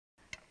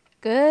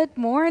Good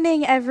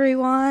morning,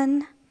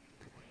 everyone.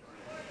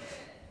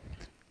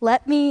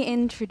 Let me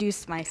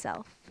introduce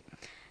myself.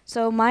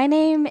 So, my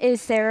name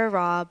is Sara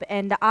Robb,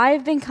 and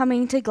I've been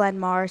coming to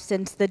Glenmar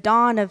since the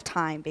dawn of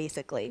time,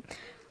 basically.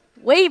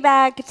 Way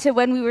back to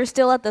when we were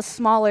still at the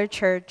smaller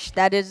church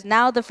that is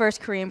now the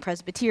First Korean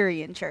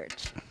Presbyterian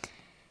Church.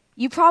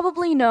 You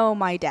probably know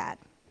my dad,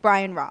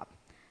 Brian Robb.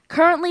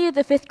 Currently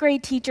the fifth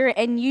grade teacher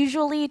and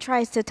usually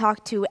tries to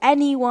talk to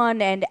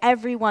anyone and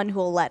everyone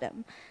who'll let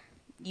him.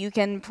 You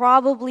can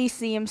probably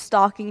see him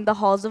stalking the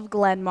halls of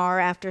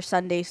Glenmar after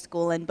Sunday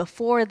school and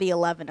before the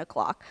 11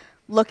 o'clock,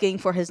 looking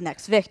for his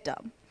next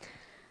victim.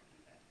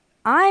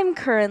 I'm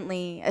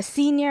currently a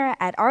senior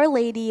at Our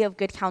Lady of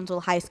Good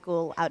Counsel High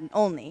School out in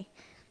Olney,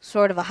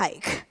 sort of a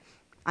hike.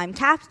 I'm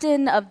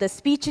captain of the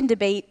speech and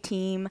debate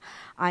team,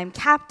 I'm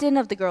captain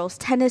of the girls'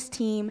 tennis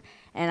team,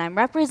 and I'm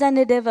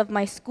representative of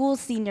my school's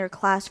senior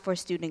class for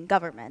student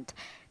government,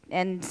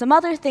 and some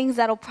other things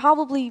that'll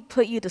probably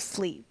put you to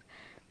sleep.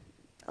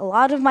 A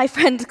lot of my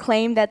friends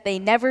claim that they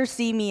never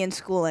see me in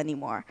school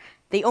anymore.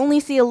 They only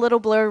see a little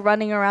blur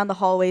running around the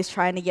hallways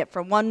trying to get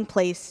from one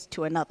place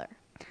to another.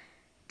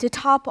 To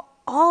top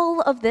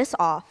all of this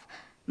off,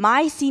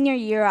 my senior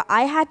year,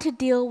 I had to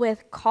deal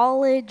with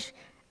college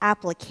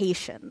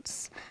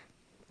applications.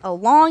 A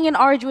long and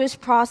arduous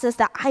process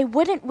that I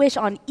wouldn't wish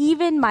on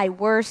even my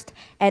worst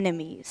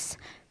enemies.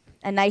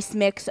 A nice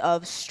mix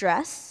of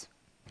stress,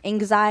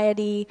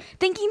 anxiety,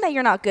 thinking that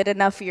you're not good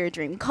enough for your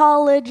dream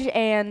college,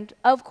 and,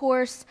 of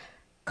course,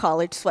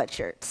 college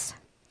sweatshirts.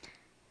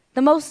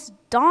 The most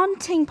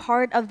daunting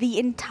part of the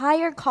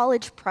entire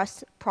college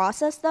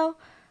process, though,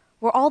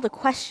 were all the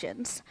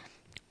questions.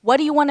 What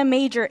do you want to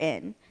major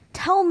in?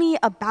 Tell me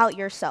about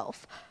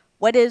yourself.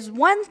 What is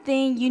one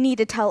thing you need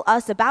to tell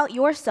us about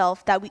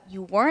yourself that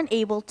you weren't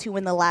able to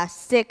in the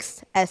last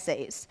 6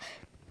 essays?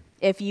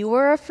 If you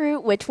were a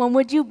fruit, which one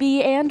would you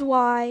be and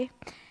why?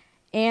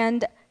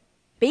 And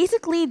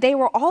basically, they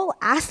were all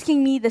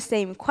asking me the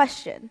same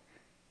question.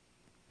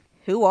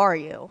 Who are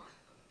you?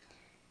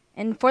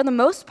 And for the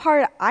most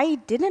part, I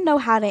didn't know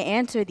how to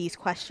answer these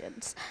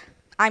questions.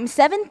 I'm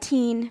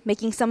 17,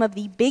 making some of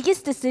the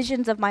biggest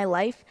decisions of my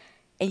life,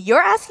 and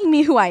you're asking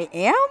me who I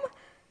am?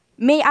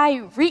 May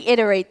I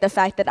reiterate the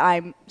fact that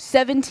I'm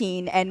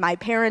 17 and my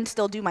parents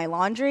still do my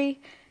laundry?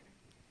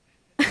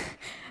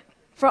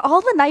 For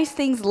all the nice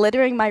things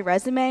littering my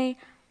resume,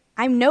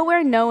 I'm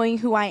nowhere knowing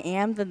who I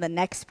am than the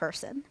next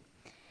person.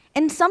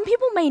 And some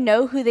people may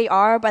know who they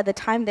are by the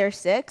time they're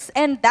 6,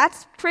 and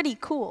that's pretty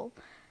cool.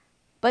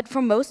 But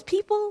for most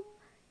people,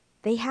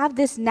 they have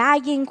this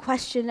nagging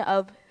question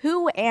of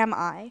who am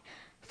I,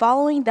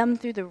 following them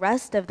through the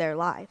rest of their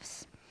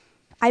lives.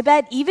 I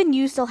bet even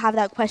you still have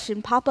that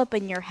question pop up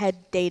in your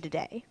head day to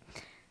day.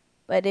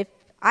 But if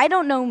I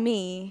don't know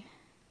me,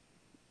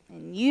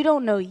 and you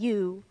don't know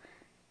you,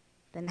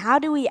 then how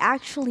do we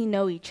actually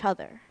know each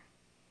other?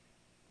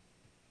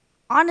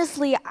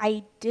 Honestly,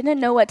 I didn't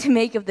know what to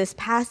make of this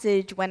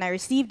passage when I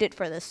received it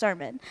for the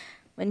sermon.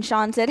 When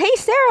Sean said, "Hey,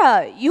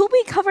 Sarah, you'll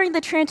be covering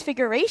the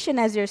Transfiguration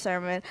as your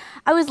sermon,"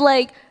 I was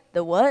like,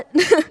 the what?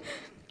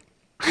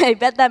 I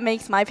bet that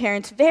makes my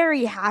parents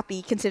very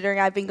happy considering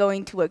I've been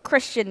going to a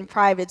Christian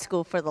private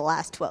school for the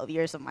last 12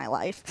 years of my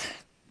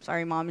life.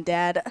 Sorry, Mom and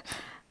Dad.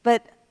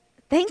 But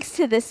thanks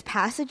to this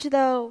passage,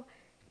 though,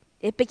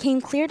 it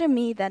became clear to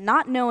me that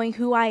not knowing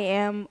who I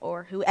am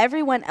or who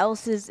everyone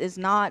else is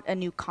not a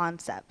new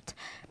concept.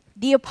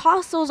 The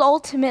apostles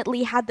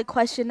ultimately had the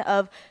question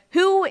of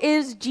who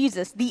is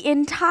Jesus the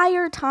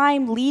entire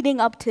time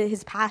leading up to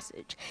his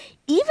passage,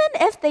 even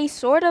if they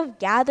sort of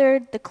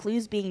gathered the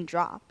clues being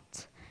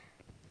dropped.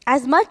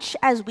 As much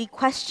as we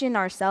question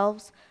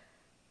ourselves,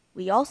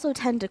 we also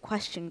tend to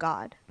question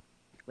God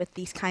with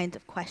these kinds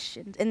of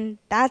questions, and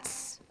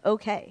that's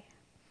okay.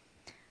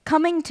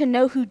 Coming to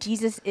know who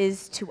Jesus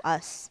is to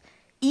us,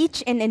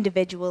 each and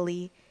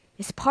individually,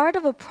 is part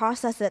of a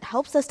process that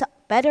helps us to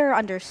better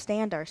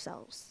understand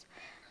ourselves.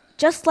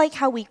 Just like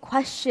how we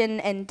question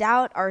and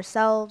doubt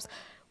ourselves,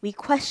 we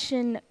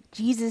question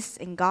Jesus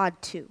and God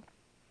too.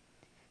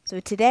 So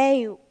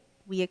today,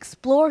 we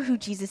explore who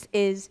Jesus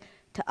is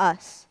to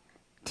us,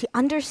 to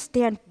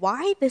understand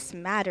why this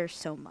matters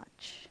so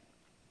much.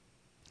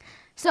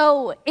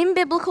 So, in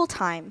biblical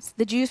times,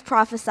 the Jews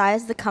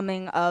prophesied the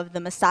coming of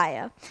the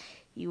Messiah.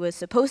 He was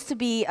supposed to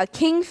be a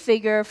king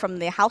figure from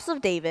the house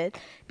of David,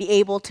 be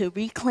able to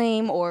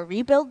reclaim or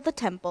rebuild the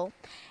temple,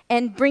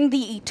 and bring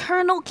the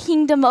eternal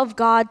kingdom of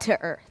God to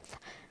earth.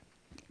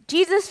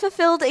 Jesus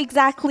fulfilled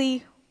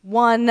exactly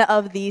one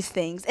of these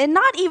things, and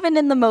not even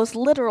in the most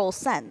literal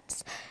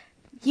sense.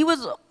 He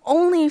was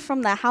only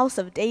from the house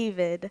of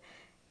David,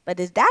 but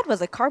his dad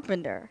was a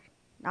carpenter,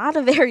 not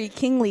a very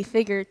kingly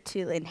figure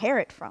to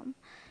inherit from.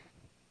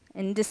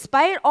 And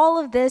despite all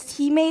of this,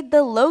 he made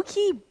the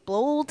low-key,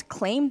 bold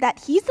claim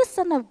that he's the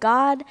Son of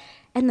God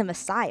and the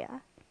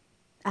Messiah,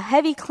 a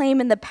heavy claim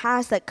in the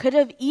past that could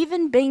have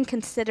even been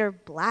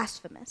considered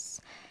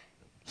blasphemous.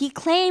 He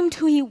claimed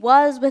who he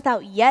was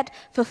without yet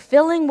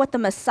fulfilling what the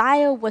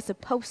Messiah was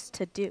supposed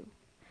to do.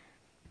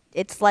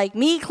 It's like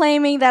me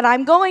claiming that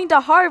I'm going to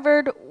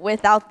Harvard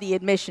without the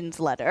admissions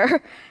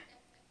letter.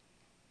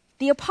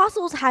 The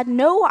apostles had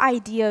no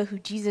idea who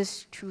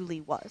Jesus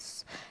truly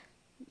was.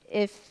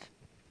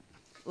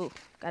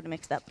 Got it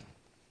mixed up.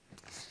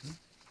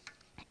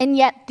 And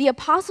yet, the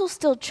apostles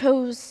still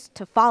chose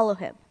to follow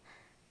him.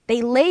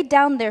 They laid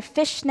down their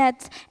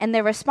fishnets and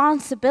their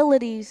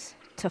responsibilities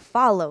to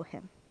follow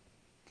him.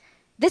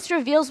 This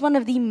reveals one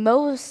of the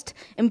most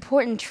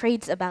important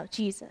traits about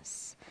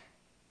Jesus.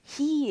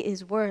 He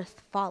is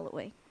worth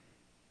following.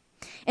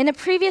 In a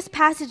previous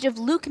passage of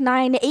Luke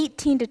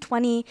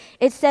 9:18-20,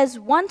 it says,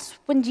 once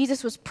when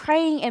Jesus was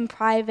praying in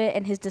private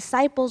and his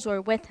disciples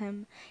were with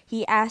him,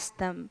 he asked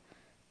them,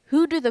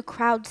 "Who do the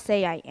crowd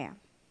say I am?"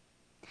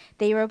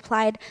 They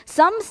replied,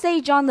 "Some say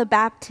John the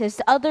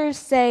Baptist, others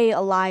say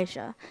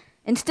Elijah,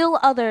 and still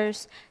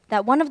others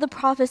that one of the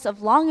prophets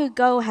of long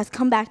ago has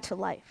come back to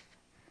life."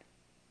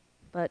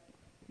 "But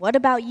what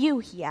about you?"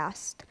 he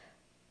asked.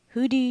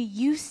 "Who do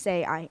you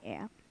say I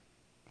am?"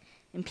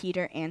 And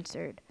Peter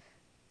answered,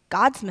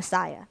 "God's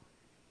Messiah."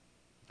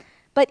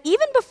 But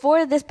even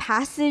before this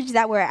passage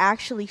that we're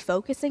actually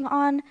focusing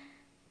on,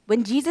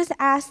 when Jesus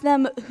asked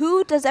them,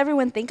 "Who does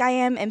everyone think I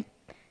am?" and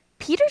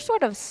Peter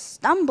sort of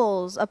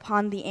stumbles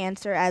upon the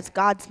answer as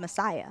God's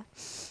Messiah.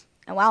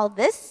 And while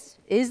this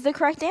is the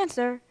correct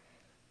answer,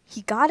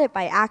 he got it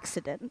by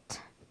accident.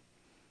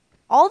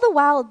 All the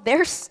while,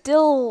 they're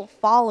still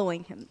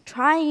following him,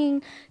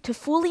 trying to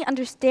fully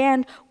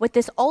understand what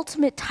this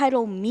ultimate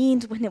title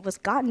means when it was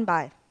gotten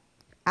by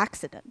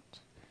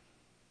accident.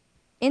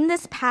 In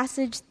this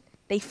passage,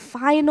 they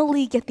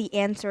finally get the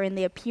answer in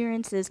the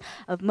appearances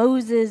of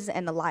Moses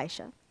and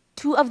Elijah,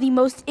 two of the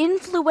most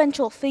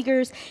influential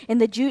figures in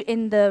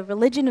the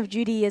religion of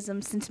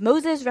Judaism, since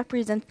Moses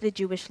represents the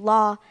Jewish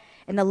law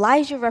and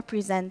Elijah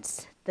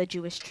represents the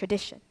Jewish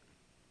tradition.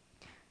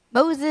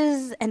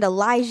 Moses and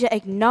Elijah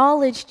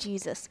acknowledged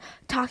Jesus,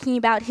 talking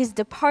about his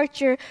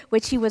departure,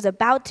 which he was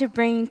about to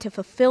bring to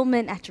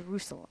fulfillment at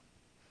Jerusalem.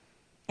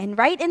 And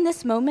right in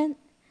this moment,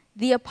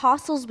 the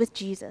apostles with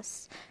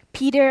Jesus,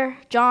 Peter,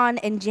 John,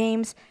 and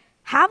James,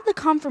 have the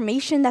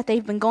confirmation that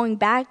they've been going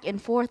back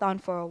and forth on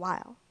for a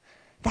while,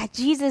 that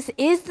Jesus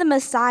is the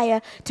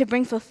Messiah to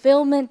bring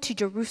fulfillment to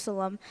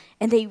Jerusalem,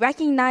 and they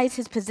recognize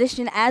his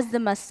position as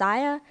the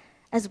Messiah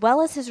as well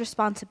as his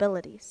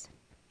responsibilities.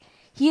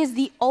 He is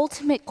the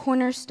ultimate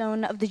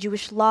cornerstone of the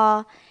Jewish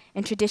law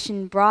and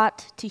tradition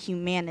brought to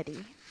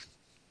humanity.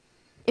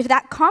 If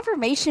that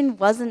confirmation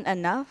wasn't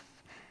enough,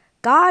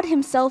 God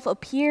himself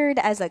appeared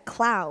as a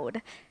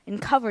cloud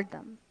and covered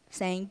them,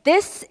 saying,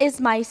 "This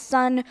is my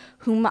son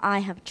whom I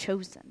have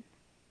chosen."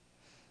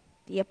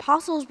 The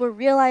apostles were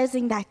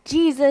realizing that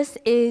Jesus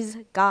is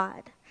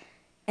God,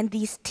 and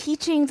these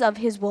teachings of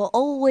his will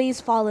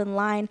always fall in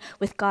line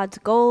with God's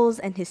goals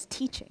and his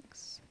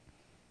teachings.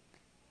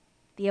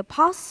 The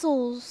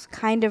apostles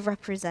kind of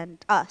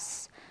represent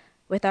us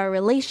with our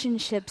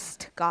relationships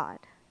to God.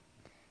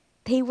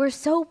 They were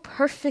so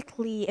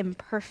perfectly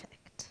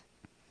imperfect.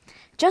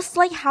 Just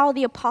like how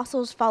the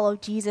apostles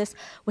followed Jesus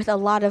with a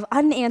lot of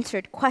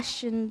unanswered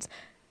questions,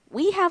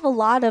 we have a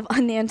lot of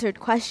unanswered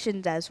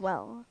questions as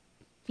well,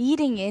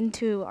 feeding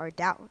into our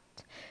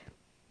doubt.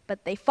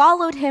 But they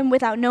followed him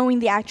without knowing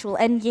the actual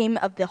endgame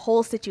of the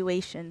whole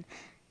situation,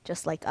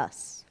 just like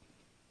us.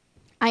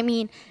 I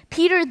mean,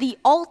 Peter, the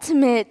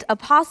ultimate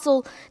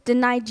apostle,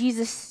 denied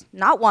Jesus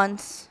not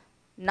once,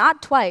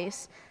 not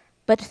twice,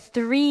 but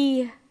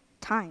 3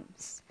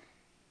 times.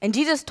 And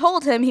Jesus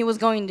told him he was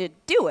going to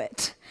do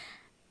it.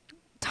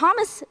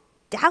 Thomas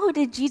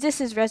doubted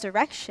Jesus'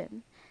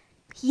 resurrection.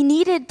 He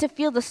needed to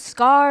feel the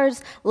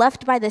scars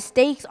left by the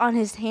stakes on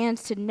his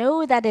hands to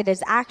know that it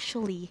is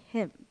actually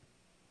him.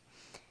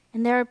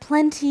 And there are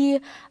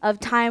plenty of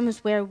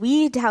times where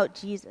we doubt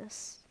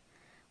Jesus.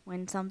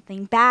 When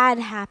something bad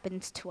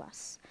happens to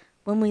us,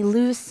 when we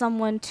lose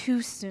someone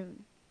too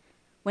soon,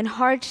 when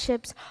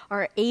hardships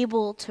are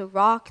able to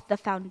rock the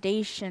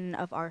foundation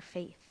of our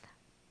faith.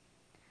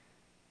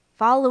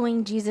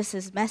 Following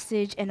Jesus'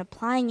 message and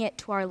applying it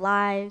to our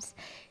lives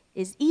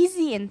is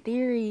easy in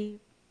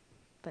theory,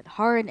 but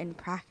hard in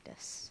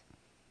practice.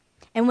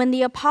 And when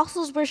the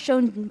apostles were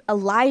shown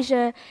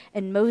Elijah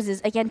and Moses,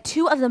 again,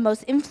 2 of the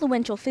most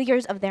influential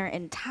figures of their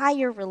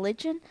entire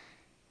religion,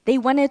 they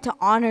wanted to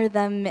honor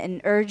them and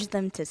urge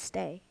them to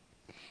stay.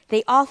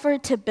 They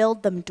offered to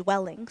build them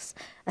dwellings,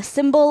 a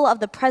symbol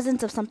of the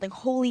presence of something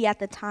holy at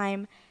the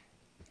time,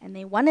 and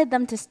they wanted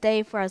them to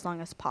stay for as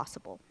long as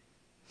possible.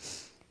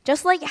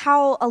 Just like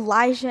how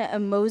Elijah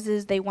and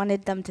Moses, they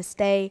wanted them to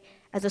stay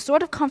as a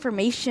sort of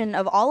confirmation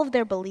of all of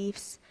their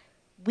beliefs,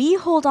 we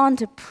hold on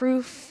to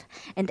proof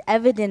and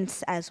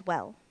evidence as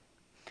well.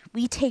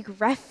 We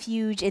take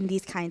refuge in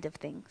these kinds of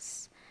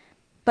things.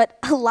 But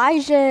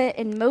Elijah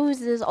and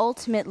Moses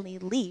ultimately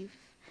leave.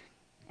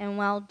 And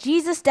while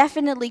Jesus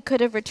definitely could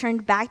have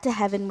returned back to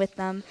heaven with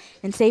them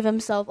and saved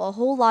himself a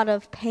whole lot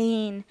of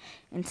pain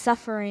and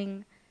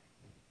suffering,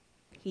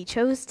 he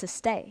chose to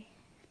stay.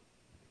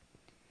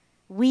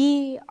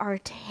 We are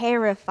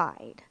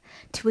terrified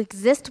to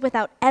exist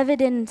without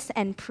evidence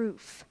and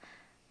proof.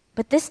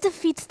 But this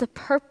defeats the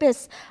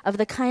purpose of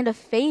the kind of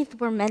faith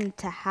we're meant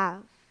to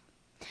have.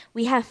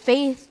 We have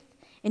faith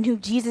in who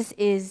Jesus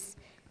is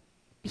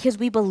because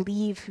we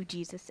believe who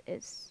Jesus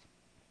is.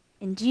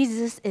 And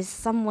Jesus is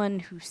someone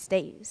who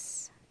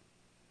stays.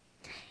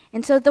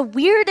 And so the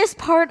weirdest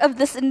part of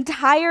this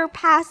entire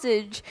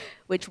passage,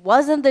 which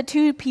wasn't the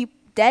two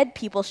dead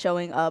people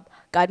showing up,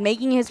 God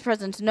making his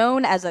presence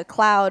known as a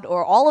cloud,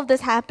 or all of this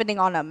happening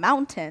on a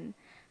mountain,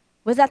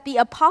 was that the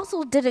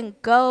apostles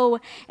didn't go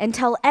and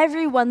tell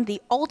everyone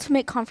the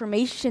ultimate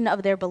confirmation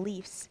of their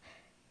beliefs.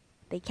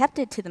 They kept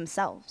it to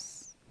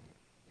themselves.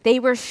 They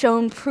were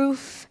shown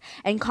proof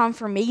and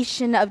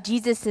confirmation of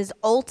Jesus'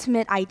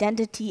 ultimate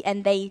identity,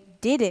 and they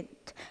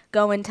didn't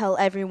go and tell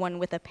everyone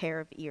with a pair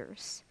of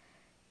ears.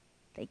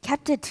 They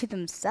kept it to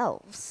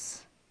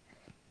themselves.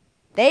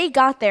 They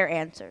got their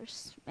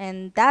answers,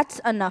 and that's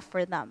enough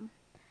for them.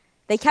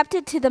 They kept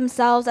it to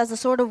themselves as a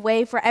sort of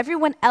way for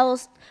everyone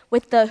else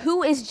with the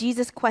who is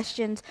Jesus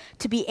questions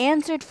to be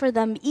answered for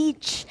them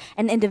each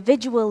and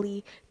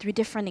individually through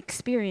different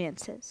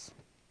experiences.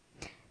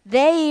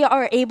 They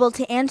are able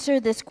to answer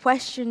this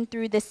question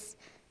through this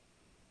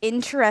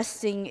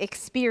interesting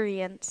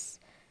experience,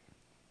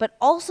 but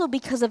also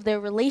because of their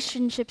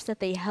relationships that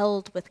they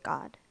held with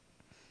God.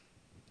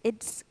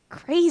 It's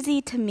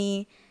crazy to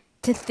me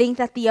to think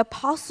that the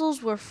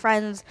apostles were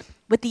friends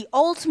with the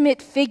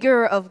ultimate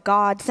figure of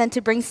God sent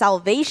to bring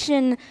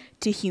salvation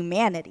to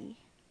humanity,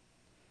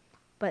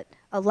 but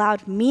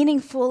allowed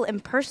meaningful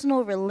and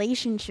personal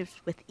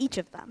relationships with each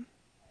of them.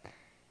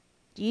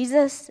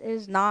 Jesus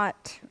is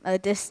not a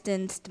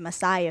distanced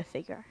Messiah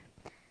figure,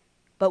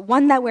 but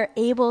one that we're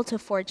able to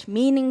forge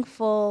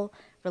meaningful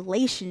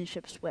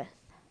relationships with.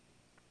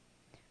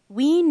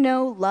 We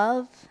know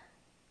love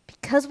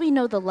because we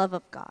know the love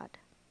of God.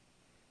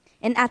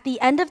 And at the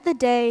end of the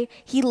day,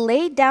 he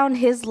laid down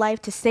his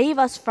life to save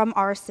us from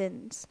our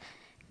sins,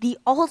 the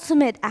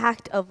ultimate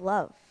act of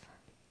love.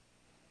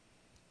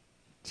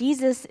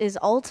 Jesus is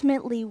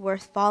ultimately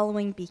worth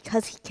following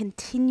because he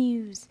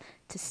continues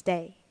to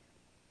stay.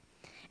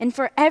 And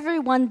for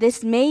everyone,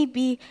 this may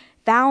be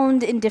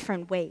found in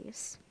different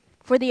ways.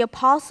 For the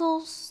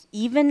apostles,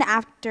 even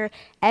after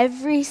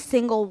every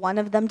single one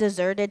of them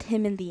deserted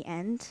him in the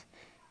end,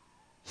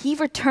 he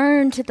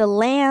returned to the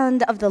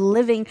land of the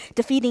living,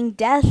 defeating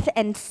death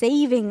and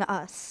saving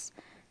us.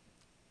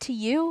 To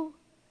you,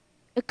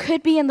 it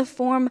could be in the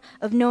form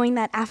of knowing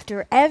that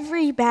after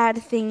every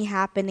bad thing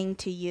happening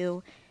to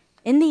you,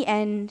 in the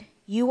end,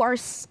 you are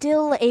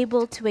still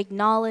able to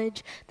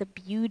acknowledge the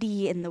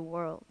beauty in the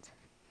world.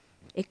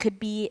 It could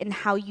be in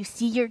how you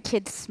see your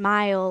kids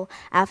smile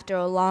after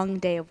a long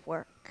day of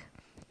work.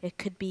 It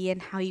could be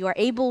in how you are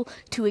able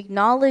to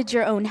acknowledge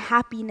your own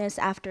happiness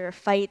after a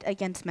fight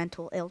against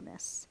mental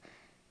illness.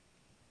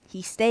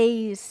 He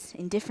stays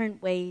in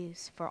different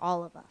ways for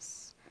all of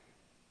us.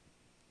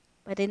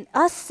 But in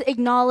us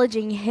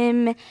acknowledging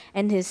him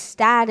and his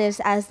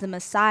status as the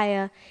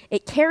Messiah,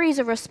 it carries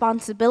a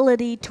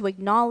responsibility to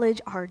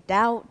acknowledge our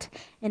doubt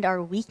and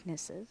our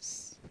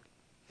weaknesses.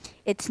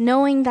 It's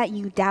knowing that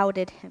you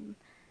doubted him.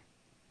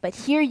 But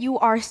here you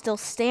are still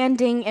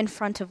standing in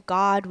front of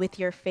God with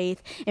your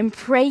faith and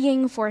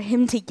praying for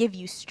him to give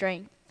you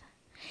strength.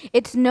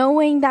 It's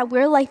knowing that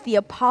we're like the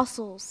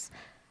apostles,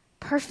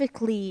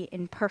 perfectly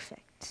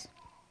imperfect.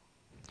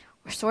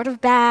 We're sort of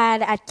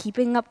bad at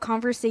keeping up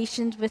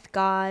conversations with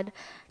God,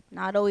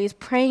 not always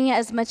praying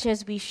as much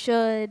as we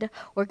should,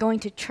 or going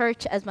to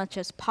church as much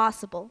as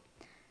possible.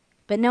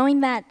 But knowing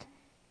that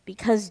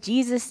because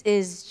Jesus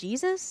is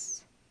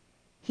Jesus,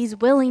 he's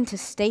willing to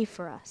stay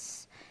for us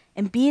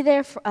and be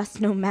there for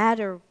us no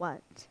matter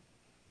what.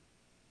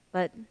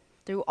 But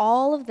through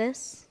all of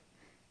this,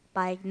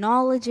 by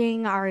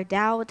acknowledging our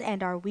doubt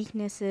and our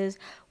weaknesses,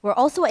 we're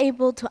also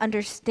able to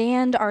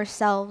understand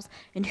ourselves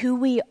and who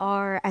we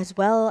are as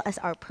well as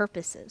our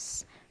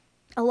purposes.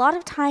 A lot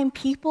of time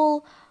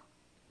people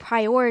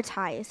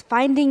prioritize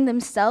finding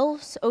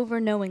themselves over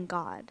knowing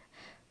God.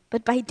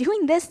 But by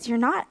doing this, you're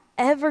not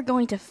ever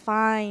going to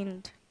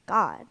find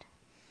God.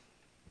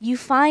 You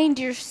find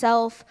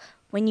yourself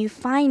when you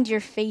find your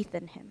faith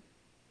in him,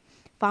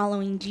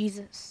 following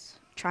Jesus,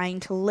 trying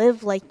to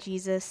live like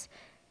Jesus.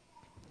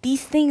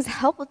 These things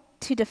help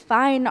to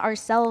define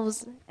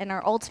ourselves and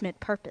our ultimate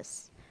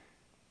purpose.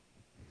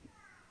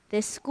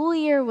 This school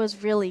year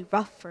was really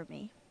rough for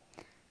me.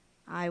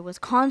 I was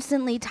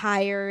constantly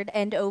tired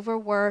and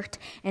overworked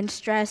and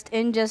stressed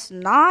and just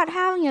not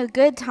having a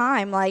good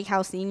time like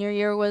how senior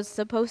year was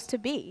supposed to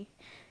be.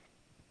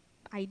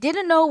 I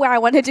didn't know where I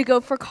wanted to go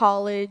for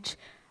college.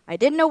 I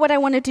didn't know what I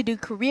wanted to do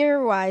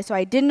career-wise, so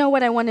I didn't know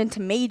what I wanted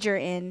to major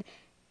in.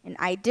 And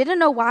I didn't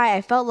know why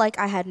I felt like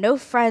I had no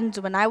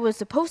friends when I was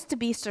supposed to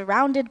be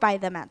surrounded by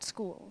them at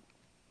school.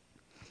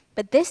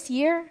 But this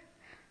year,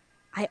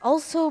 I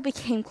also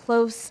became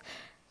close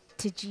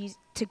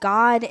to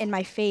God in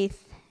my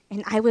faith,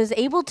 and I was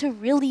able to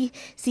really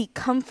seek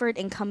comfort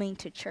in coming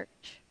to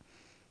church,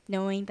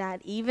 knowing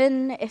that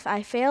even if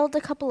I failed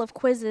a couple of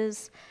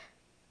quizzes,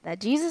 that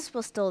Jesus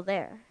was still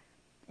there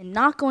and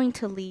not going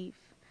to leave,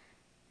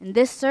 And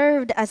this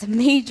served as a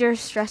major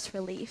stress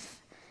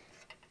relief.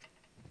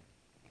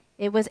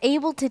 It was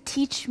able to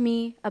teach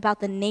me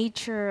about the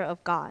nature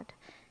of God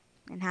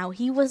and how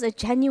he was a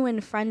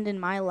genuine friend in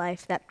my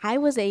life that I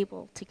was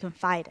able to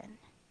confide in,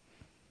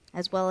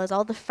 as well as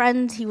all the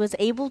friends he was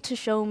able to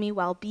show me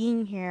while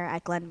being here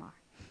at Glenmar.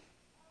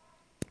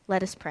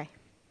 Let us pray.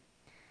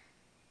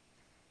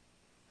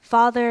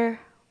 Father,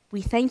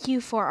 we thank you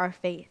for our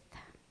faith.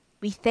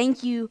 We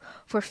thank you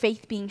for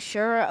faith being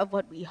sure of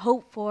what we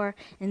hope for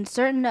and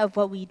certain of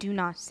what we do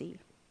not see.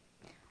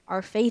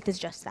 Our faith is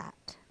just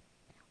that.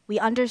 We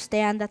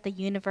understand that the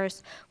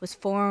universe was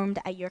formed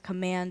at your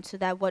command so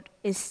that what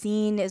is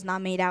seen is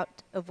not made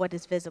out of what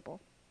is visible.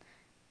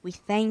 We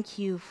thank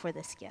you for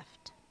this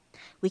gift.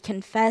 We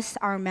confess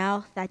our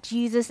mouth that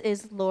Jesus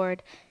is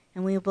Lord,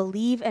 and we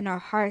believe in our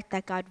heart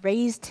that God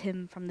raised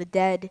him from the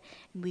dead,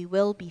 and we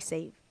will be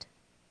saved.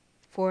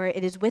 For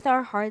it is with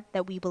our heart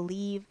that we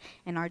believe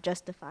and are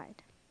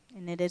justified,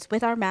 and it is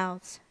with our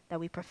mouths that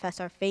we profess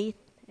our faith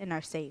and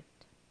are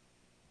saved.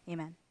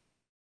 Amen.